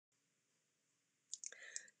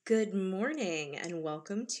Good morning and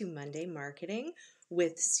welcome to Monday Marketing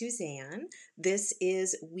with Suzanne. This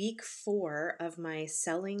is week 4 of my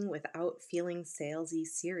Selling Without Feeling Salesy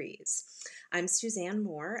series. I'm Suzanne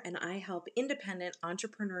Moore and I help independent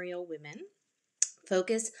entrepreneurial women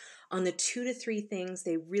focus on the 2 to 3 things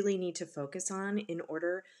they really need to focus on in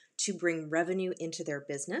order to bring revenue into their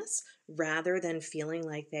business rather than feeling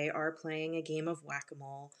like they are playing a game of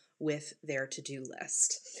whack-a-mole with their to-do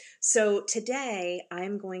list. So today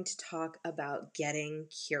I'm going to talk about getting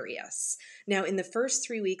curious. Now, in the first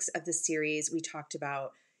 3 weeks of the series, we talked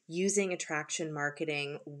about using attraction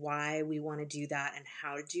marketing, why we want to do that and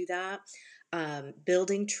how to do that,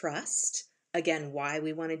 building trust, again, why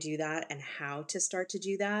we want to do that and how to start to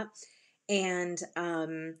do that, and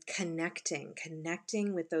connecting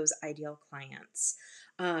with those ideal clients.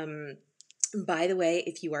 By the way,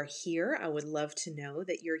 if you are here, I would love to know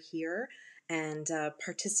that you're here and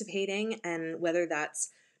participating, and whether that's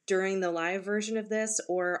during the live version of this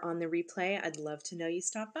or on the replay, I'd love to know you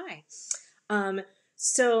stop by.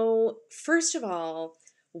 So first of all,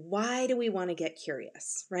 why do we want to get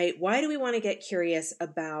curious, right? Why do we want to get curious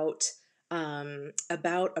about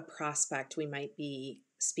a prospect we might be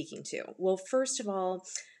speaking to? Well, first of all,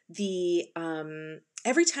 the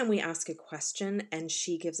every time we ask a question and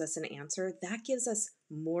she gives us an answer, that gives us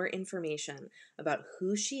more information about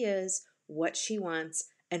who she is, what she wants,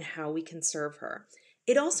 and how we can serve her.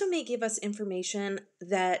 It also may give us information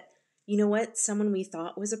that, you know what, someone we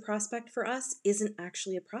thought was a prospect for us isn't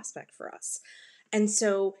actually a prospect for us. And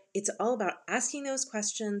so it's all about asking those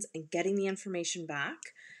questions and getting the information back.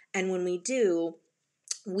 And when we do,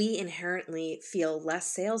 we inherently feel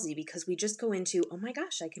less salesy because we just go into, oh my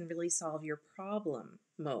gosh, I can really solve your problem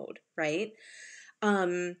mode, right?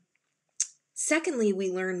 Secondly,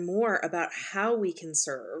 we learn more about how we can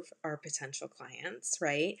serve our potential clients,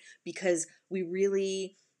 right? Because we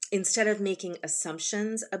really, instead of making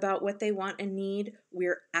assumptions about what they want and need,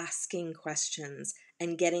 we're asking questions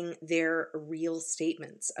and getting their real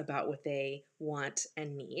statements about what they want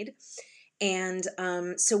and need. And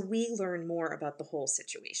so we learn more about the whole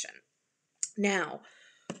situation. Now,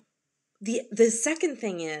 the second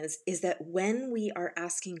thing is that when we are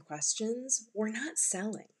asking questions, we're not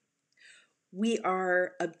selling. We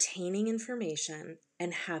are obtaining information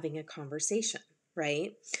and having a conversation,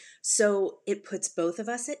 right? So it puts both of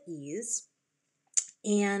us at ease.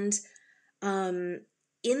 And in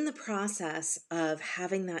the process of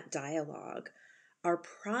having that dialogue, our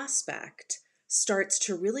prospect starts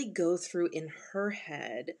to really go through in her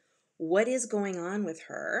head what is going on with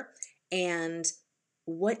her and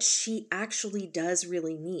what she actually does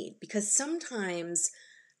really need. Because sometimes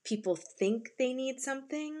people think they need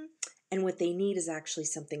something, and what they need is actually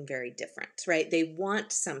something very different, right? They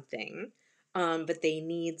want something, but they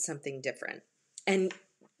need something different. And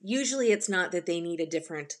usually it's not that they need a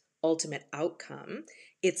different ultimate outcome.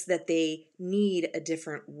 It's that they need a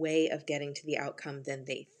different way of getting to the outcome than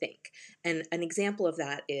they think. And an example of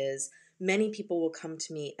that is many people will come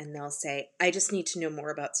to me and they'll say, I just need to know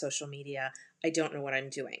more about social media. I don't know what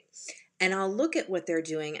I'm doing. And I'll look at what they're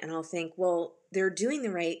doing and I'll think, well, they're doing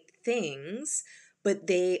the right things, but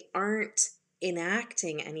they aren't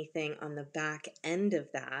enacting anything on the back end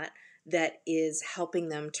of that is helping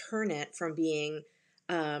them turn it from being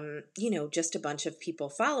just a bunch of people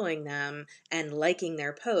following them and liking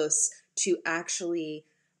their posts to actually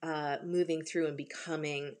moving through and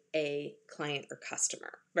becoming a client or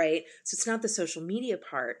customer, right? So it's not the social media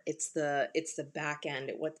part; it's the back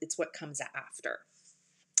end. It's what comes after.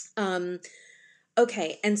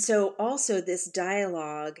 Okay, and so also this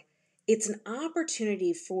dialogue, it's an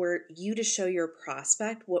opportunity for you to show your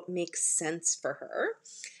prospect what makes sense for her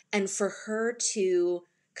and for her to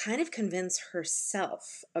kind of convince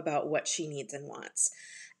herself about what she needs and wants.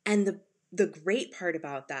 And the great part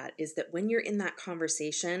about that is that when you're in that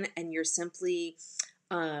conversation and you're simply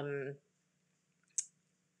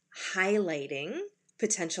highlighting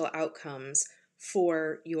potential outcomes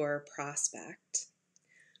for your prospect,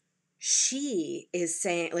 she is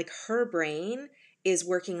saying, like, her brain is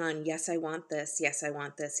working on, yes, I want this. Yes, I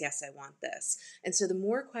want this. Yes, I want this. And so the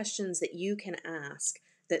more questions that you can ask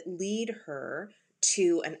that lead her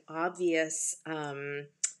to an obvious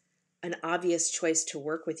choice to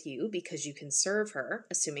work with you because you can serve her,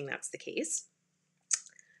 assuming that's the case,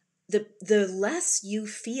 the less you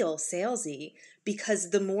feel salesy,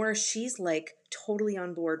 because the more she's like totally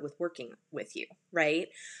on board with working with you, right?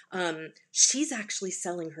 She's actually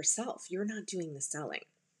selling herself. You're not doing the selling.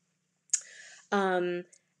 And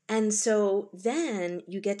so then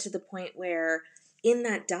you get to the point where in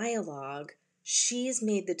that dialogue, she's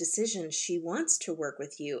made the decision she wants to work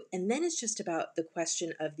with you. And then it's just about the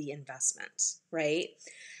question of the investment, right?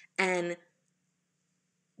 And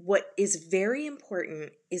what is very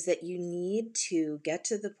important is that you need to get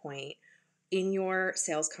to the point in your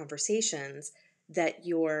sales conversations that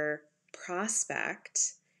your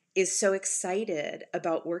prospect is so excited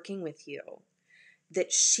about working with you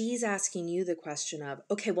that she's asking you the question of,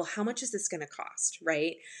 okay, well, how much is this going to cost,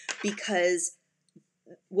 right? Because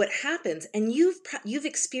what happens, and you've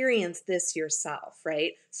experienced this yourself,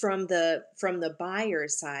 right? From the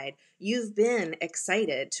buyer's side, you've been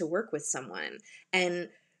excited to work with someone and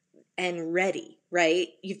ready, right?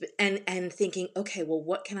 You've and thinking, okay, well,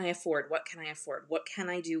 what can I afford? What can I afford? What can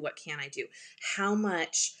I do? What can I do? How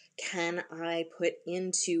much can I put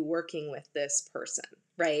into working with this person,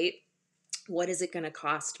 right? What is it going to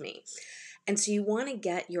cost me? And so you want to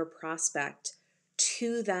get your prospect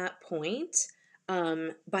to that point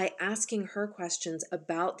by asking her questions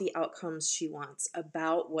about the outcomes she wants,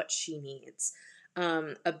 about what she needs,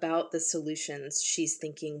 about the solutions she's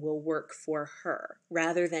thinking will work for her,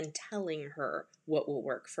 rather than telling her what will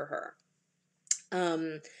work for her.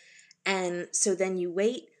 And so then you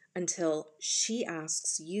wait until she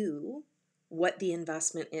asks you what the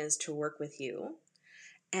investment is to work with you,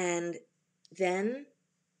 and then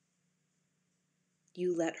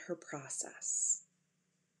you let her process.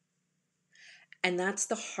 And that's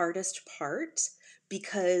the hardest part,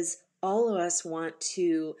 because all of us want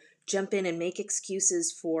to jump in and make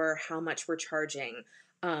excuses for how much we're charging,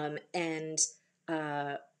 and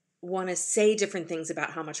want to say different things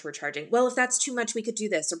about how much we're charging. Well, if that's too much, we could do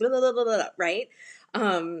this, or blah, blah, blah, blah, blah, right?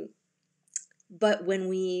 But when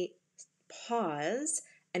we pause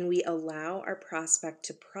and we allow our prospect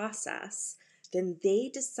to process, then they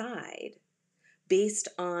decide based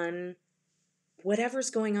on whatever's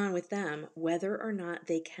going on with them, whether or not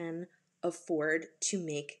they can afford to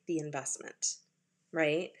make the investment,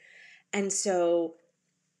 right? And so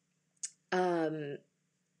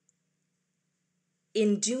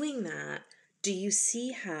in doing that, do you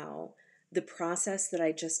see how the process that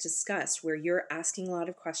I just discussed, where you're asking a lot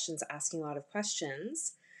of questions,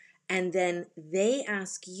 and then they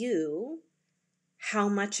ask you how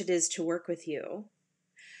much it is to work with you,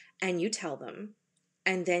 and you tell them,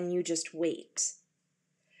 and then you just wait,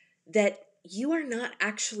 that you are not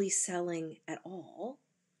actually selling at all.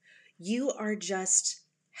 You are just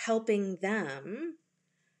helping them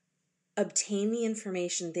obtain the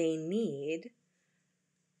information they need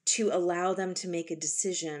to allow them to make a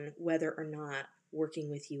decision whether or not working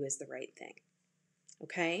with you is the right thing.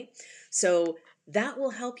 Okay? So that will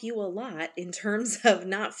help you a lot in terms of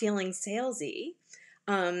not feeling salesy,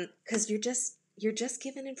 because you're just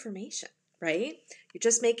giving information, right? You're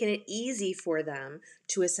just making it easy for them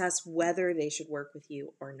to assess whether they should work with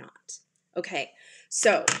you or not. Okay,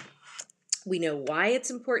 so we know why it's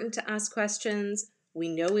important to ask questions. We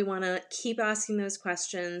know we want to keep asking those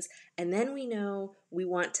questions. And then we know we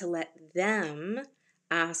want to let them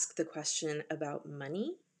ask the question about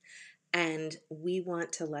money. And we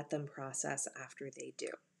want to let them process after they do.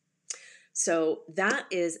 So that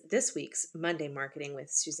is this week's Monday Marketing with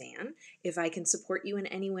Suzanne. If I can support you in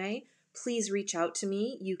any way, please reach out to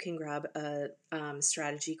me. You can grab a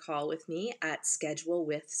strategy call with me at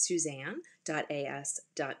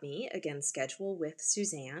schedulewithsuzanne.as.me. Again,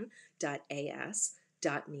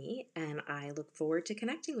 schedulewithsuzanne.as.me. And I look forward to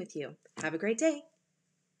connecting with you. Have a great day.